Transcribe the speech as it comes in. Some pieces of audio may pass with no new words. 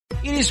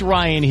It is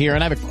Ryan here,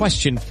 and I have a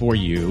question for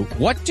you.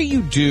 What do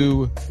you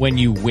do when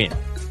you win?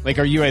 Like,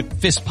 are you a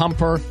fist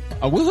pumper,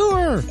 a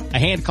woohooer, a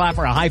hand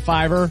clapper, a high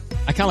fiver?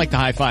 I kind of like the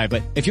high five,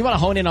 but if you want to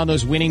hone in on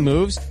those winning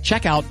moves,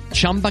 check out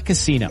Chumba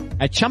Casino.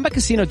 At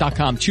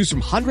ChumbaCasino.com, choose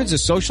from hundreds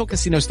of social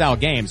casino-style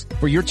games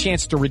for your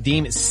chance to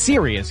redeem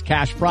serious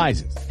cash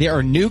prizes. There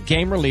are new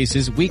game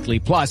releases weekly,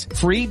 plus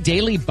free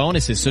daily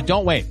bonuses. So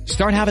don't wait.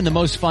 Start having the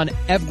most fun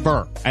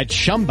ever at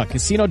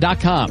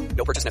ChumbaCasino.com.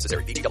 No purchase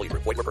necessary. VGW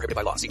Group. Void where prohibited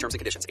by law. See terms and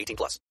conditions.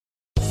 18+.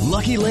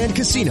 Lucky Land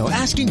Casino,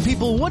 asking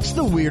people, what's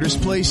the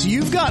weirdest place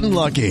you've gotten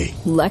lucky?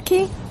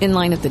 Lucky? In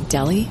line at the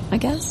deli, I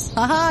guess?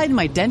 Aha, in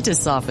my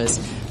dentist's office.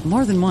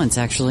 More than once,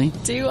 actually.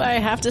 Do I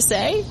have to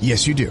say?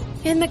 Yes, you do.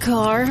 In the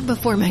car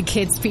before my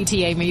kids'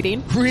 PTA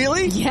meeting.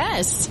 Really?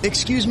 Yes.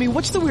 Excuse me,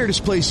 what's the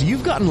weirdest place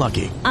you've gotten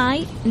lucky?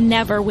 I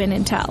never win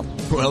and tell.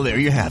 Well, there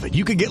you have it.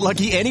 You can get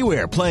lucky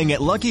anywhere, playing at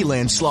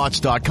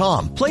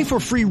LuckyLandSlots.com. Play for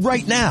free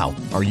right now.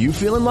 Are you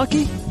feeling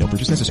lucky? No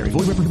purchase necessary.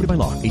 Void where prohibited by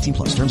law.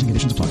 18+. Terms and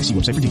conditions apply. See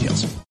website for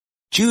details.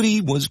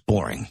 Judy was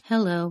boring.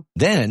 Hello.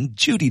 Then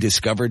Judy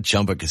discovered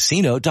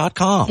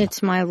ChumbaCasino.com.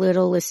 It's my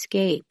little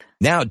escape.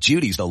 Now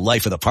Judy's the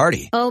life of the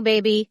party. Oh,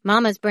 baby,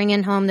 mama's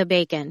bringing home the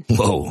bacon.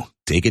 Whoa,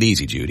 take it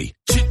easy, Judy.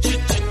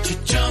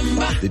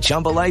 The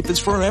Chumba life is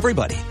for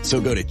everybody. So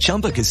go to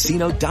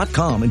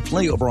ChumbaCasino.com and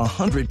play over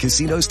 100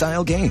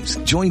 casino-style games.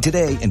 Join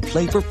today and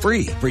play for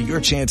free for your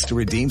chance to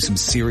redeem some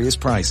serious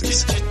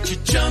prizes.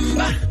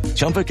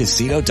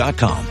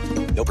 ChumbaCasino.com.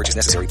 No purchase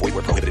necessary. Void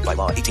where prohibited by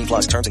law.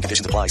 18+. Terms and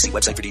conditions apply. See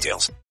website for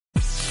details.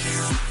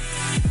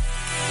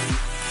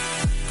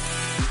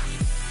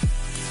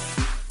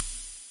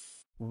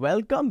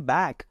 Welcome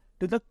back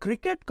to the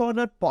Cricket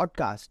Corner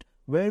podcast,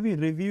 where we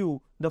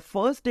review the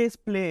first day's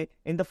play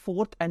in the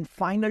fourth and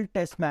final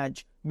test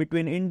match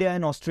between India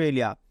and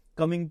Australia,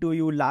 coming to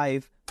you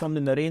live from the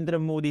Narendra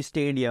Modi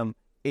Stadium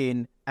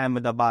in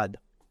Ahmedabad.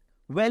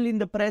 Well, in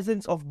the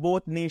presence of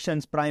both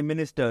nations' prime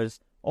ministers,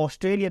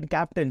 Australian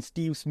captain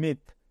Steve Smith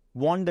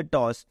won the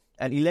toss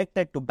and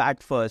elected to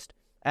bat first,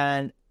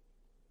 and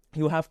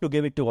you have to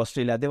give it to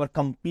Australia. They were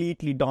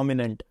completely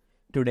dominant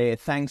today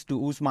thanks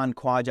to Usman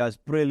Khawaja's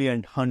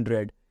brilliant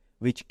 100,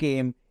 which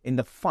came in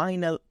the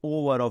final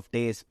over of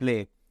day's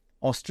play.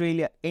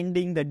 Australia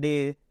ending the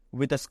day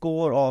with a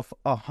score of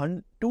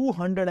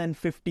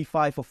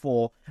 255 for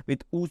 4,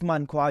 with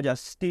Usman Khawaja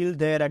still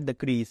there at the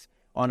crease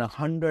on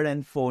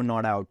 104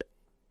 not out.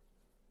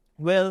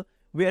 Well,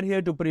 we are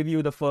here to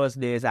preview the first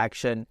day's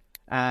action,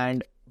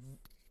 and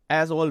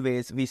as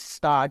always, we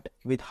start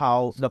with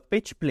how the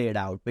pitch played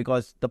out,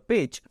 because the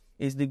pitch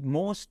is the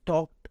most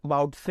talked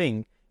about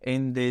thing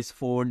in this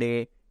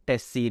 4-day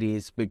test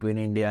series between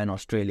India and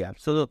Australia.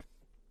 So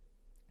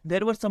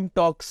there were some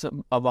talks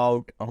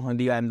about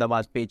the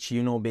Ahmedabad pitch,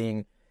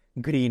 being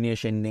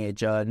greenish in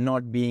nature,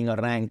 not being a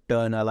ranked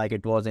turner like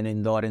it was in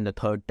Indore in the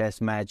third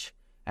test match,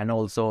 and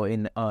also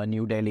in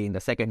New Delhi in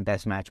the second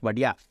test match. But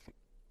yeah,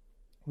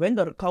 when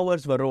the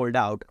covers were rolled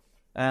out,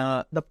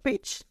 the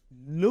pitch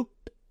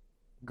looked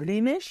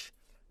greenish.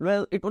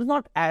 Well, it was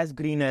not as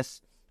green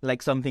as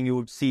like something you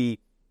would see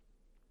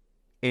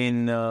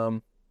in,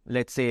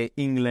 let's say,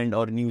 England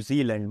or New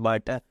Zealand,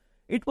 but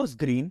it was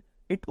green.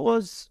 It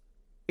was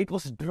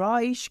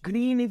dryish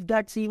green, if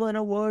that's even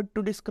a word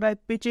to describe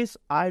pitches.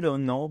 I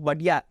don't know,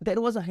 but yeah,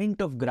 there was a hint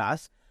of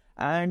grass,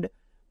 and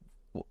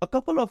a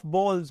couple of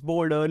balls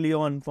bowled early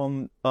on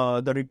from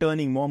the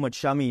returning Mohammad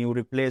Shami, who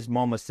replaced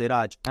Mohammad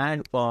Siraj,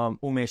 and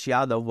Umesh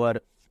Yadav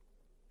were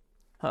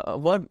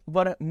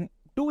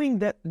doing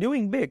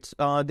bits.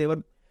 They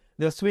were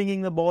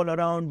swinging the ball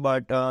around,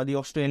 but the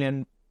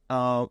Australian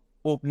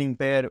opening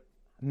pair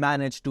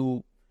managed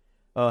to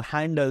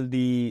handle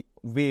the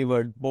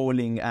wayward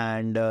bowling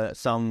and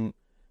some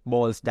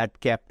balls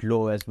that kept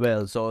low as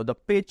well. So the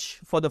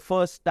pitch, for the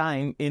first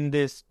time in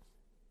this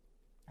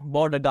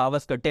Border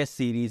Gavaskar Test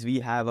series, we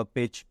have a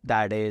pitch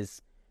that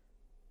is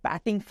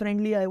batting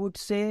friendly, I would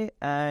say,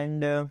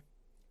 and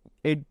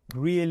it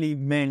really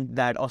meant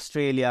that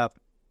Australia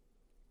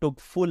took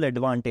full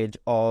advantage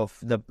of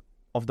the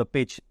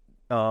pitch,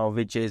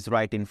 which is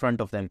right in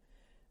front of them.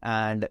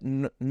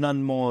 And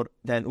none more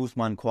than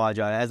Usman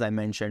Khawaja, as I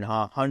mentioned,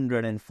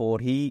 104.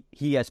 He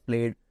has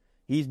played,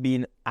 he's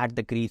been at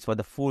the crease for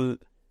the full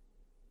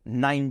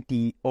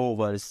 90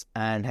 overs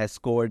and has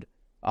scored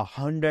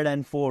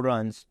 104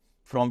 runs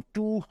from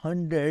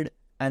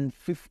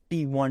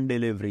 251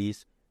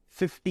 deliveries,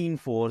 15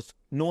 fours,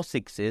 no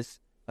sixes,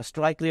 a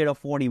strike rate of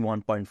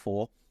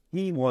 41.4.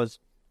 He was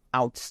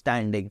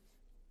outstanding.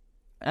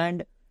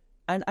 And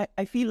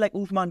I feel like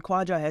Usman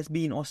Khawaja has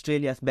been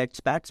Australia's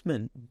best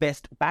batsman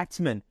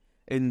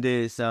in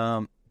this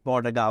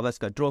Border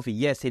Gavaskar Trophy.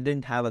 Yes, he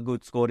didn't have a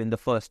good score in the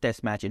first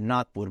test match in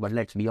Nagpur, but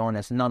let's be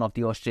honest, none of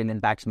the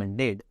Australian batsmen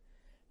did.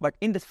 But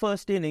in the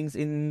first innings,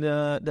 in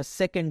the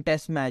second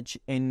test match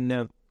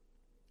in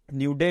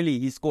New Delhi,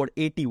 he scored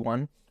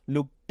 81,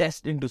 looked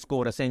destined to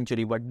score a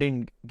century, but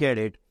didn't get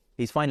it.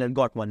 He's finally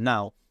got one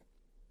now.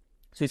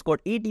 So he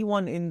scored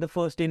 81 in the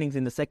first innings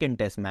in the second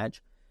test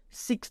match,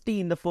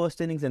 60 in the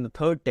first innings in the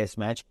third test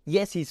match.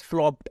 Yes, he's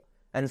flopped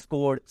and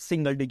scored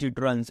single-digit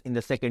runs in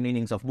the second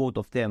innings of both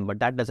of them. But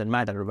that doesn't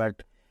matter.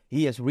 But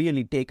he has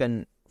really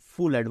taken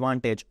full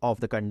advantage of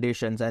the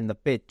conditions and the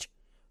pitch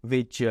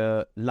which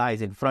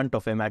lies in front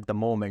of him at the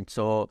moment.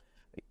 So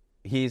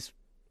he's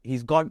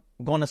gone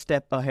a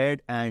step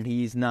ahead, and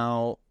he's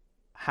now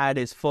had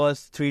his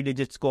first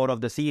three-digit score of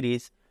the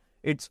series.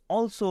 It's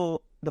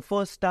also the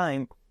first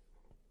time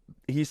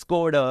he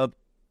scored a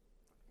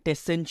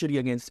Test century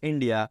against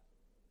India,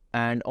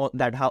 and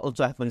that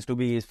also happens to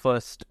be his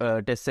first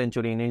Test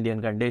century in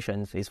Indian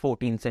conditions, his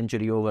 14th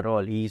century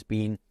overall. He's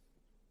been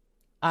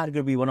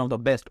arguably one of the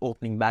best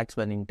opening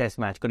batsmen in Test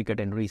match cricket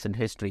in recent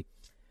history.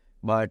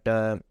 But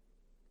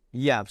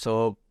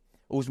so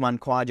Usman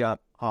Khawaja,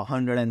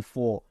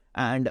 104.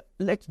 And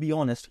let's be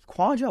honest,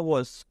 Khawaja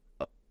was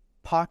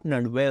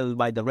partnered well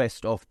by the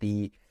rest of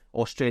the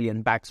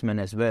Australian batsmen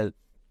as well.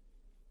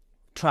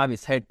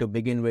 Travis Head to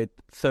begin with,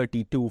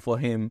 32 for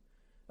him.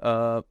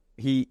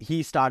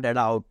 He started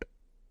out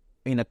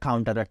in a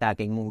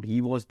counter-attacking mood. He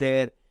was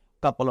there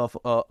couple of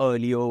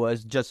early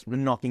overs, just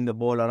knocking the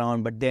ball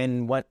around. But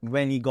then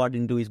when he got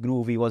into his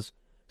groove, he was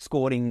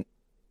scoring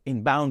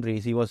in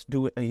boundaries. He was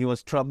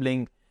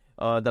troubling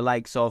the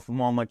likes of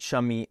Mohammad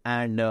Shami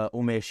and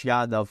Umesh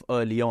Yadav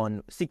early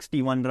on.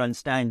 61 run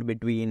stand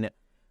between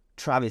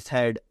Travis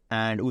Head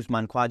and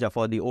Usman Khawaja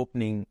for the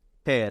opening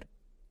pair.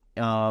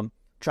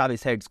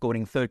 Travis Head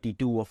scoring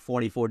 32 of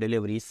 44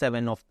 deliveries,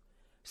 7 of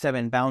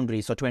 7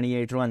 boundaries, so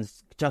 28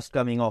 runs just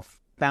coming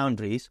off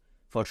boundaries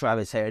for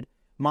Travis Head.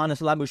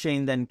 Marnus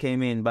Labuschagne then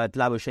came in, but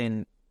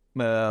Labuschagne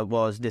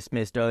was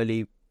dismissed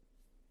early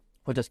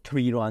for just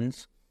 3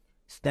 runs.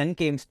 Then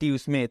came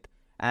Steve Smith,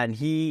 and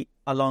he,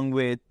 along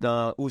with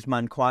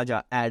Usman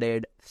Khawaja,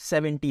 added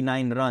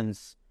 79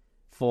 runs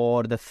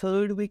for the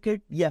third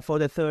wicket.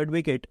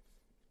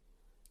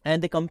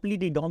 And they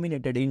completely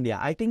dominated India.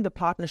 I think the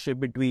partnership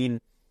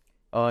between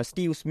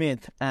Steve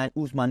Smith and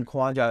Usman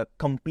Khawaja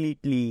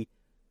completely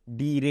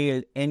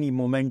derailed any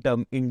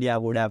momentum India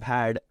would have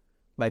had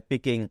by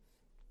picking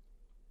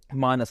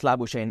Marnus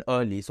Labuschagne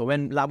early. So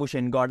when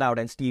Labuschagne got out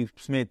and Steve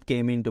Smith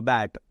came in to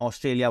bat,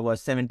 Australia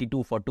was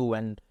 72 for 2,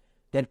 and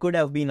there could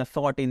have been a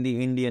thought in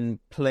the Indian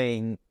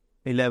playing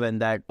 11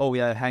 that,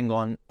 hang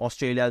on,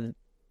 Australia,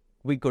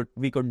 we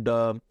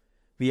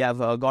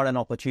have got an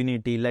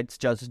opportunity. Let's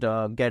just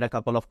get a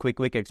couple of quick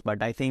wickets.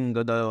 But I think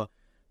the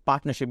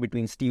partnership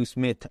between Steve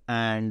Smith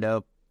and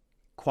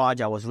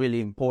Khawaja was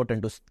really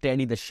important to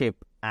steady the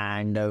ship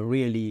and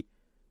really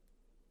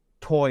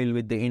toil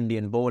with the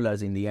Indian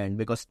bowlers in the end,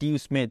 because Steve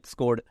Smith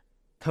scored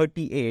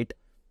 38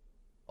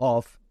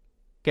 of,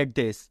 get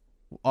this,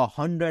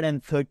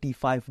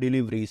 135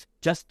 deliveries,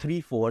 just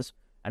 3 fours,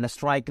 and a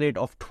strike rate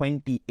of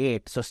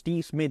 28. So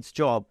Steve Smith's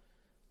job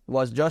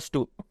was just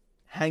to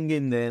hang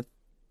in there,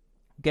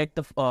 get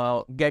the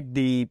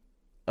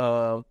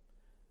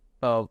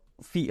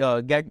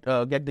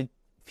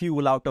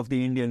fuel out of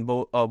the Indian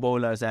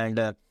bowlers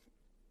and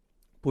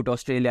put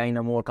Australia in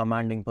a more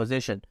commanding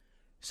position.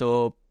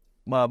 So,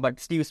 but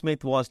Steve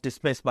Smith was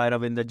dismissed by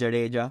Ravindra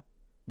Jadeja.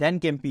 Then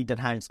came Peter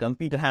Handscomb.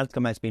 Peter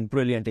Handscomb has been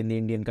brilliant in the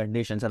Indian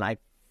conditions, and I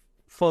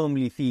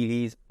firmly feel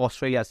he's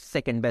Australia's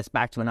second best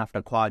batsman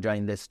after Khawaja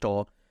in this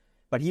tour.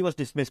 But he was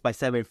dismissed by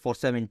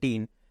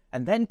 17.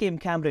 And then came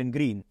Cameron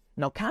Green.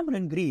 Now,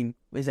 Cameron Green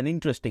is an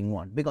interesting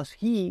one because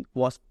he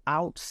was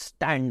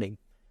outstanding.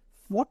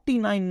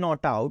 49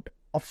 not out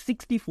of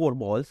 64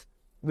 balls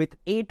with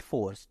 8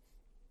 fours.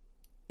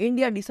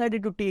 India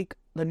decided to take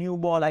the new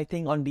ball, I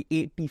think, on the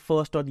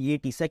 81st or the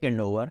 82nd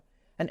over.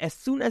 And as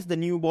soon as the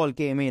new ball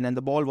came in and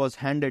the ball was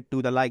handed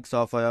to the likes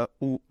of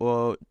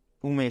Umesh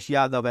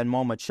Yadav and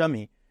Mohammad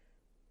Shami,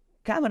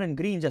 Cameron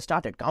Green just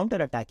started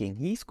counter-attacking.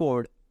 He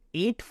scored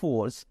 8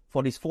 fours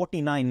for his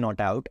 49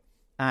 not out.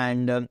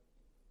 And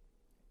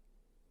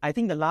I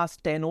think the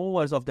last 10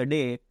 overs of the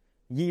day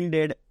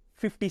yielded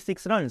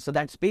 56 runs. So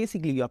that's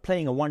basically you're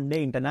playing a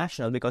one-day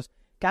international, because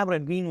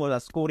Cameron Green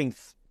was scoring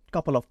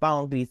couple of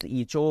boundaries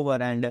each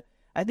over, and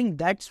I think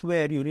that's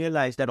where you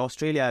realize that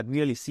Australia are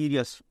really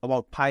serious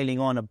about piling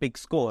on a big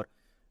score,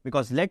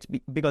 because let's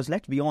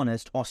be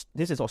honest,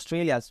 this is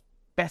Australia's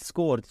best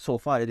score so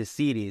far in this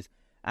series,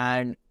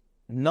 and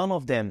none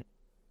of the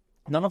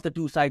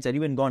two sides had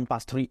even gone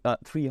past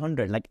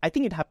 300. Like, I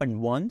think it happened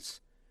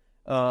once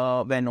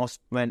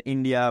when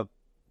India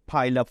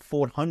piled up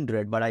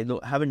 400, but I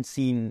haven't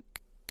seen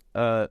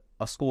a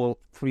score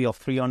of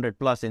 300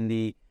 plus in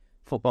the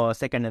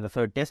second and the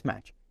third Test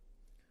match.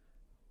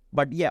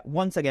 But yeah,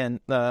 once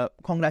again,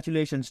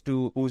 congratulations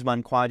to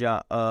Usman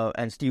Khawaja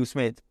and Steve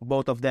Smith,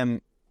 both of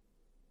them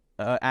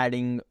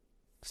adding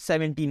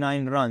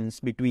 79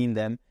 runs between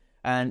them.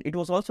 And it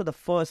was also the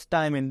first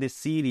time in this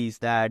series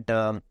that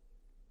a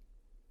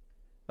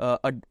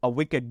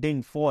wicket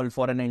didn't fall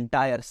for an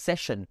entire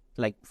session.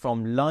 Like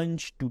from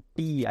lunch to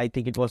tea, I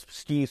think it was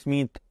Steve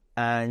Smith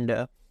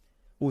and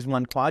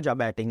Usman Khawaja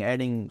batting,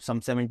 adding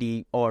some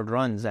 70 odd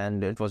runs,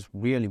 and it was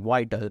really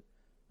vital.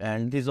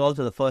 And this is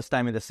also the first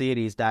time in the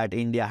series that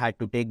India had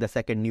to take the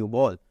second new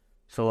ball.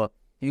 So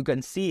you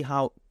can see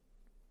how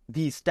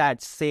these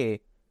stats say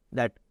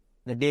that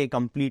the day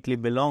completely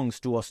belongs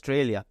to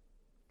Australia.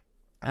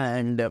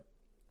 And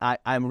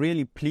I'm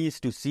really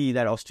pleased to see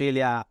that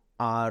Australia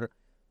are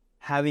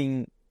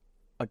having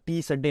a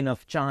decent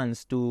enough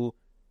chance to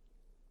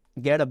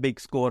get a big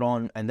score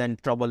on and then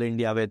trouble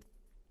India with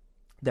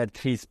their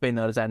 3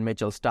 spinners and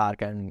Mitchell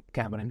Starc and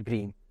Cameron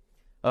Green.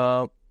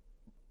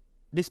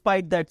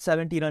 Despite that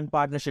 70-run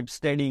partnership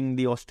steadying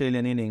the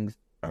Australian innings,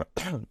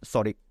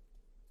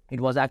 it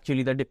was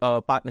actually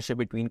the partnership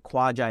between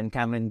Khawaja and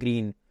Cameron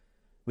Green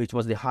which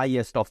was the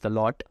highest of the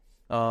lot.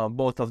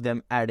 Both of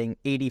them adding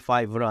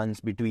 85 runs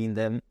between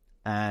them,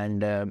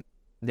 and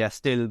they are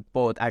still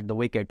both at the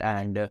wicket.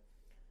 And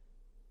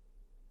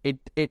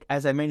it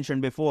as I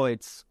mentioned before,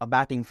 it's a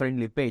batting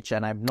friendly pitch,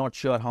 and I'm not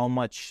sure how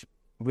much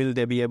will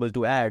they be able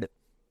to add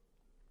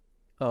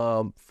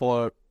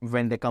for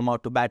when they come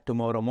out to bat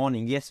tomorrow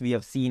morning. Yes, we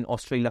have seen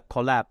Australia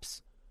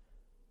collapse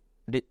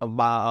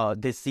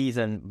this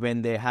season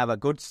when they have a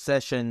good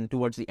session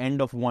towards the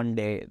end of one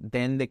day,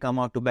 then they come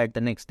out to bat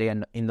the next day,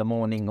 and in the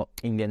morning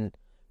Indian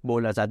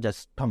bowlers are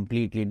just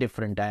completely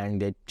different,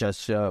 and they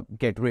just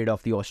get rid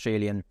of the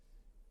Australian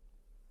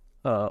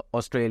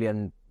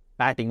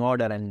batting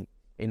order and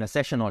in a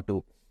session or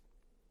two.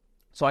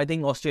 So I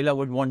think Australia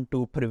would want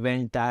to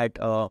prevent that.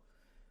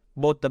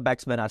 Both the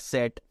batsmen are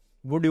set.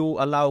 Would you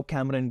allow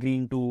Cameron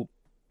Green to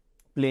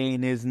play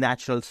in his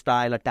natural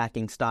style,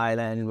 attacking style,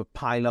 and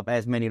pile up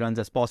as many runs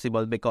as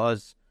possible?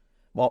 Because,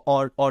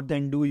 or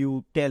then do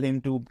you tell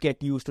him to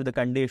get used to the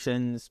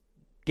conditions,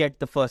 get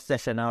the first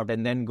session out,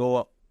 and then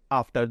go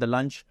after the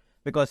lunch?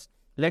 Because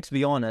let's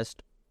be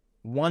honest,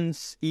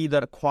 once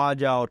either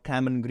Khawaja or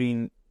Cameron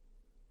Green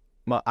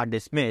are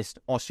dismissed,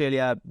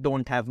 Australia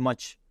don't have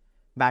much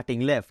batting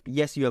left.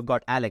 Yes, you have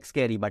got Alex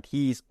Carey, but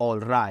he's all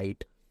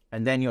right.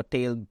 And then your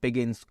tail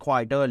begins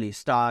quite early.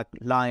 Starc,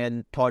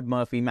 Lyon, Todd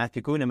Murphy,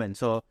 Matthew Kuhneman.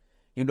 So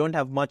you don't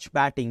have much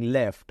batting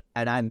left.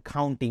 And I'm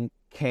counting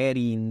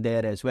Carey in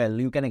there as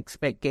well. You can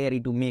expect Carey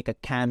to make a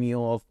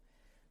cameo of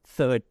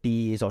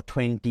 30s or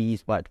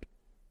 20s. But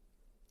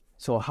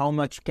so how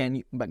much can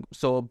you...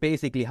 So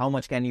basically, how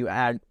much can you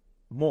add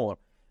more?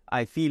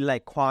 I feel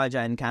like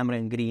Khawaja and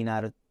Cameron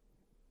Green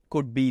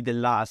could be the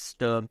last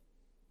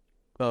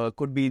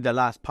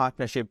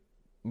partnership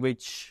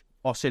which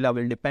Australia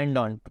will depend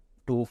on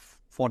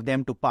for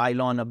them to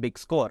pile on a big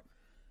score.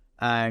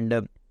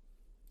 And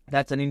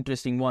that's an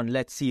interesting one.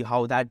 Let's see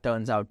how that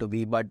turns out to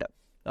be. But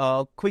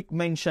quick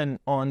mention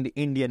on the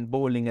Indian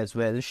bowling as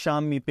well.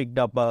 Shami picked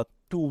up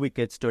 2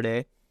 wickets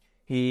today.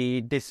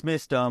 He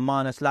dismissed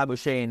Marnus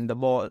Labuschagne, the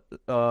ball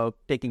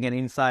taking an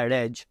inside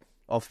edge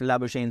of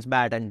Labuschagne's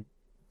bat and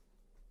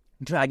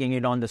dragging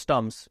it on the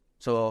stumps.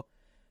 So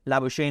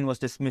Labuschagne was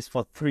dismissed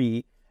for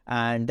 3,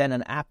 and then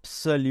an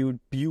absolute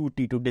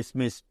beauty to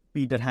dismiss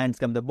Peter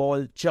Handscomb. The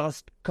ball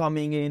just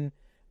coming in,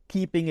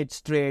 keeping it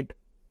straight,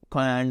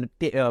 and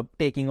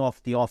taking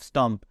off the off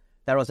stump.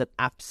 That was an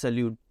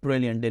absolute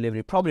brilliant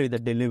delivery. Probably the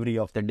delivery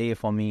of the day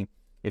for me,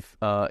 if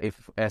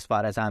as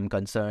far as I'm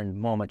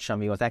concerned. Mohammad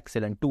Shami was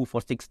excellent. 2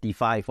 for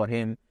 65 for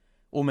him.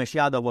 Umesh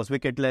Yadav was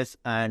wicketless,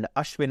 and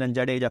Ashwin and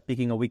Jadeja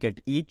picking a wicket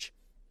each.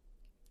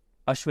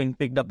 Ashwin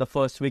picked up the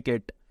first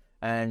wicket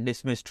and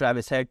dismissed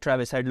Travis Head.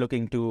 Travis Head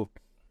looking to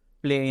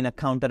play in a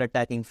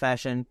counter-attacking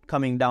fashion,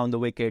 coming down the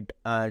wicket,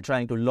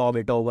 trying to lob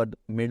it over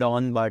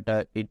mid-on, but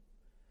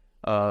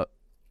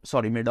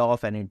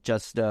mid-off, and it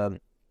just fell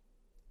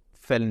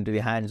into the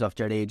hands of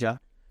Jadeja.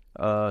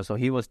 So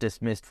he was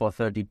dismissed for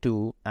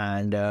 32,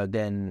 and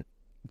then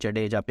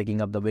Jadeja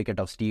picking up the wicket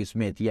of Steve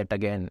Smith, yet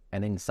again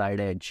an inside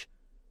edge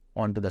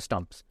onto the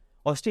stumps.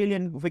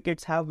 Australian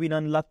wickets have been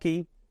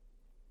unlucky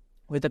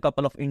with a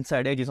couple of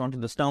inside edges onto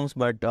the stumps,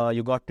 but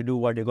you got to do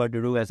what you got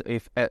to do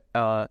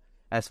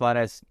as far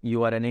as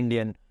you are an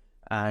Indian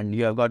and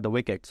you have got the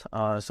wickets.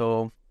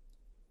 So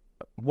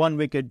 1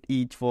 wicket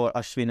each for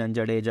Ashwin and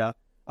Jadeja.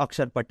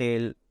 Akshar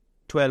Patel,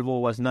 12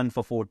 overs, none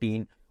for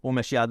 14.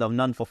 Umesh Yadav,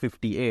 none for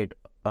 58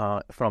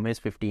 from his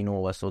 15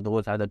 overs. So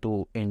those are the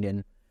 2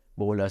 Indian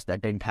bowlers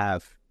that didn't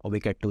have a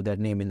wicket to their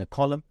name in the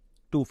column.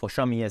 2 for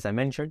Shami, as I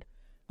mentioned.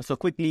 So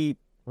quickly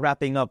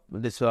wrapping up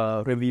this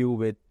review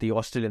with the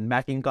Australian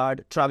batting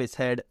card. Travis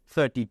Head,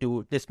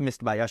 32,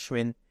 dismissed by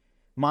Ashwin.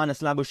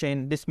 Marnus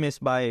Labuschagne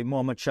dismissed by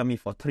Mohammad Shami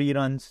for 3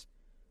 runs.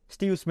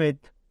 Steve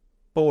Smith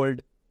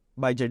bowled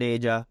by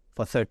Jadeja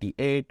for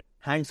 38.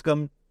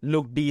 Handscomb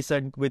looked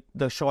decent with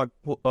the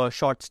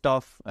short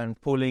stuff and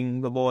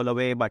pulling the ball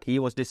away, but he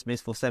was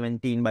dismissed for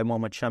 17 by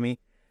Mohammad Shami.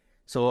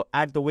 So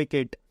at the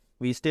wicket,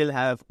 we still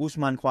have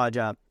Usman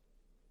Khawaja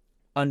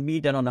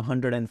unbeaten on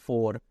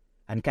 104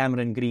 and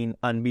Cameron Green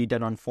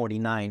unbeaten on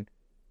 49.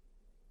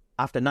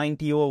 After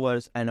 90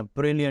 overs and a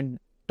brilliant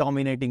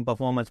dominating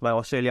performance by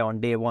Australia on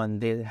day 1,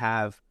 they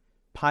have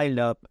piled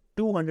up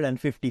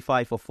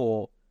 255 for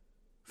 4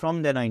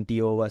 from their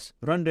 90 overs,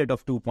 run rate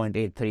of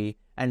 2.83,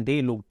 and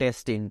they look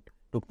destined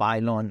to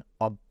pile on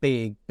a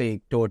big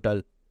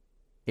total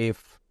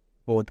if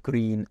both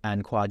Green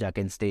and Khawaja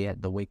can stay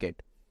at the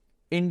wicket.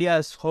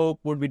 India's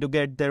hope would be to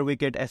get their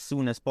wicket as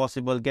soon as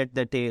possible, get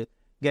to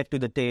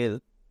the tail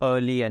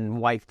early and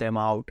wipe them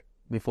out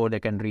before they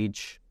can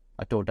reach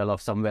a total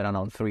of somewhere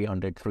around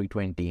 300,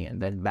 320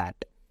 and then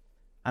bat.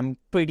 I'm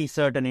pretty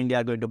certain India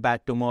are going to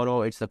bat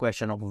tomorrow. It's the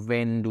question of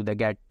when do they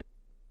get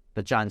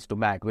the chance to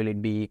bat. Will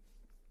it be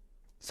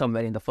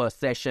somewhere in the first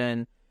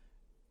session,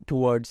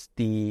 towards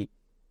the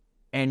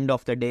end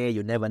of the day?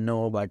 You never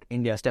know, but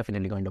India is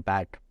definitely going to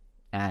bat.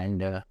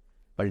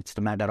 But it's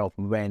a matter of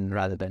when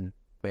rather than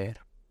where.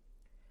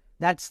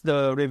 That's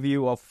the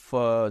review of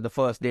the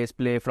first day's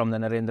play from the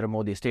Narendra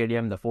Modi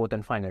Stadium, the fourth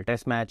and final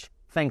test match.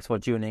 Thanks for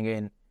tuning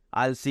in.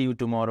 I'll see you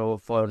tomorrow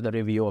for the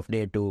review of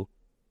day 2.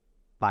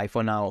 Bye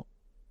for now.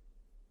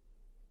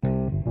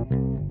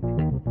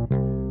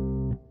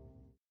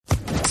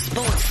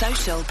 Sports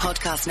Social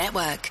Podcast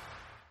Network.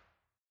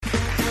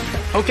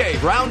 Okay,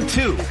 round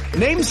 2.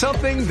 Name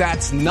something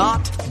that's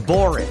not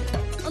boring.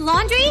 A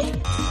laundry?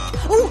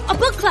 Ooh, a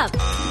book club.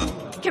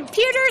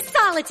 Computer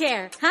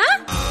solitaire,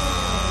 huh?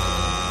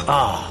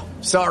 Ah,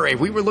 sorry,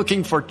 we were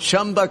looking for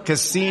Chumba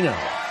Casino.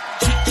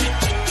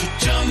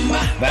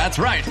 That's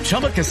right,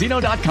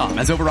 ChumbaCasino.com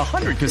has over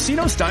 100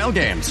 casino-style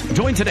games.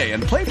 Join today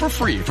and play for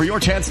free for your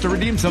chance to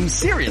redeem some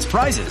serious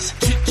prizes.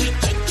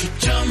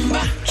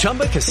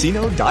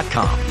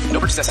 ChumbaCasino.com. No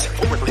purchase necessary.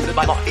 Void where prohibited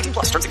by law. 18+.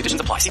 Terms and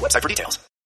conditions apply. See website for details.